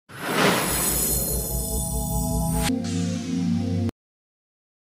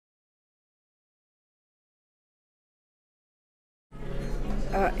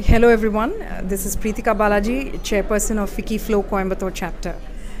Hello everyone, this is Preetika Balaji, Chairperson of FICCI Flo Coimbatore chapter,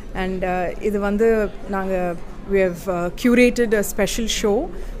 and we have curated a special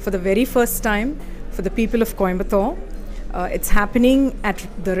show for the very first time for the people of Coimbatore. It's happening at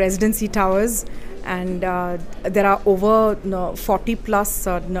the Residency Towers, and there are over 40 plus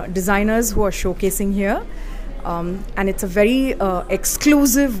designers who are showcasing here, and it's a very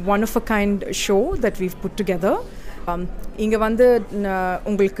exclusive, one-of-a-kind show that we've put together. இங்கே வந்து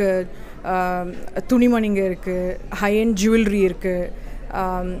உங்களுக்கு துணிமணிங்க இருக்குது, high-end jewellery இருக்குது,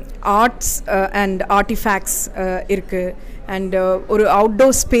 arts and artefacts இருக்குது, and ஒரு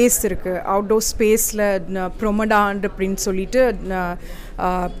outdoor space இருக்குது. Outdoor ஸ்பேஸில் ப்ரொமடாண்ட் அப்படின்னு சொல்லிட்டு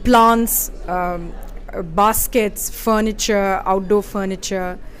plans, baskets, furniture, outdoor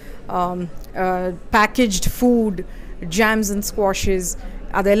furniture, packaged food, jams and squashes,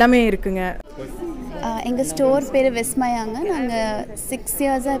 அதெல்லாமே இருக்குங்க. எங்கள் ஸ்டோர் பேர் விஸ்மயாங்க. நாங்கள் 6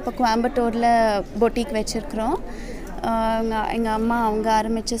 இயர்ஸாக இப்போ கோயம்புத்தூரில் பொட்டிக் வச்சுருக்குறோம். எங்கள் அம்மா அவங்க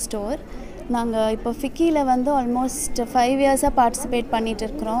ஆரம்பித்த ஸ்டோர். நாங்கள் இப்போ ஃபிக்கியில் வந்து ஆல்மோஸ்ட் 5 இயர்ஸாக பார்ட்டிசிபேட் பண்ணிகிட்டு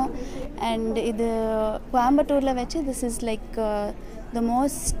இருக்கிறோம். அண்ட் இது கோயம்புத்தூரில் வச்சு this is like the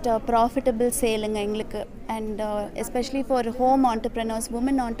most profitable சேலுங்க எங்களுக்கு. And especially for home entrepreneurs,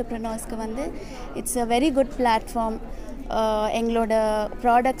 woman ஆண்டர்ப்ரனர்ஸ்க்கு வந்து it's a very good platform. எங்களோட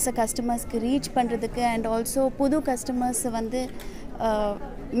ப்ராடக்ட்ஸை கஸ்டமர்ஸ்க்கு ரீச் பண்ணுறதுக்கு அண்ட் ஆல்சோ புது கஸ்டமர்ஸை வந்து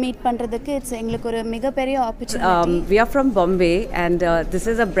மீட் பண்ணுறதுக்கு இட்ஸ் எங்களுக்கு ஒரு மிகப்பெரிய opportunity. We are from Bombay, and this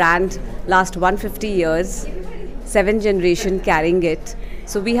is a brand last 150 years, 7th generation carrying it.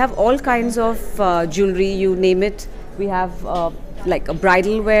 So we have all kinds of jewelry, you name it. We have like a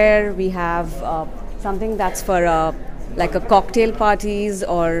bridal wear, we have something that's for like a cocktail parties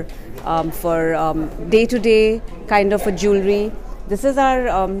or for day-to-day kind of a jewelry. This is our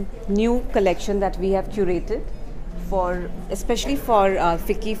new collection that we have curated for, especially for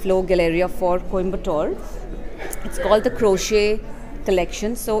FICCI Flo Galleria for Coimbatore. It's called the crochet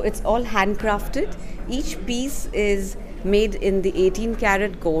collection, so it's all handcrafted. Each piece is made in the 18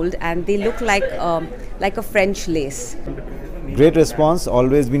 karat gold, and they look like a French lace. Great response,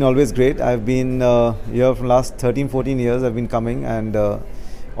 always great. I've been here for last 13-14 years. I've been coming, and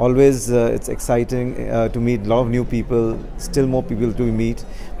always it's exciting to meet a lot of new people, still more people to meet,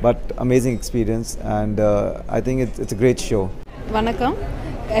 but amazing experience, and I think it's a great show. வணக்கம்,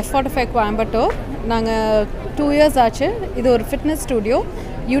 F45 Coimbatore. நாங்கள் 2 years ஆச்சு. இது ஒரு fitness studio,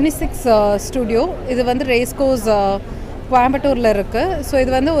 unisex studio. இது வந்து race course கோயம்புத்தூரில் இருக்குது. So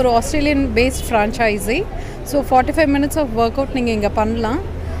இது வந்து ஒரு Australian paste franchisee. So 45 minutes of work out நீங்கள் இங்கே பண்ணலாம்.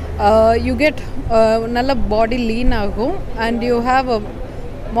 யூ கெட் நல்ல பாடி லீன் ஆகும். And you have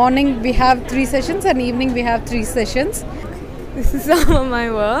morning we have 3 sessions and evening we have 3 sessions. This is some of my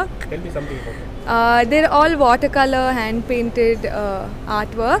work. Tell me something about it. They're all watercolor, hand painted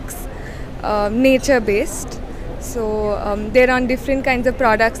artworks, nature based. So they're on different kinds of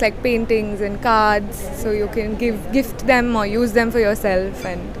products like paintings and cards, so you can gift them or use them for yourself.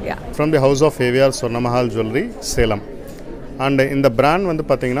 And yeah, From the house of AVR Swarnamahal Jewelry, Salem. And in the brand வந்து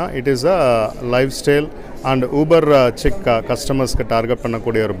பார்த்தீங்கன்னா it is a lifestyle and Uber chick customers க்கு target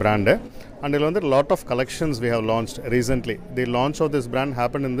பண்ணக்கூடிய ஒரு brand. And இதில் வந்து lot of collections we have launched recently. The launch of this brand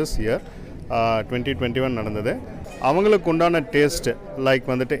happened in this year, 2021 நடந்தது. அவங்களுக்கு உண்டான டேஸ்ட் லைக்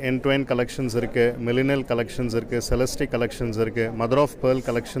வந்துட்டு end-to-end கலெக்ஷன்ஸ் இருக்குது, மில்லினியல் கலெக்ஷன்ஸ் இருக்குது, செலஸ்டி கலெக்ஷன்ஸ் இருக்குது, மதர் ஆஃப் பேர்ல்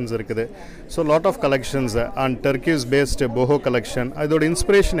கலெக்ஷன்ஸ் இருக்குது. So lot of collections and Turkish based போஹோ collection. அதோட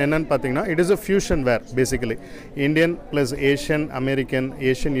inspiration என்னன்னு பார்த்தீங்கன்னா it is a fusion where. Basically Indian plus Asian American,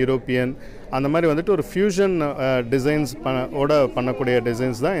 Asian European, அந்த மாதிரி வந்துட்டு ஒரு ஃபியூஷன் டிசைன்ஸ் பண்ணக்கூடிய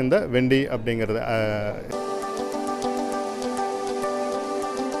டிசைன்ஸ் தான் இந்த வெண்டி அப்படிங்கிறது.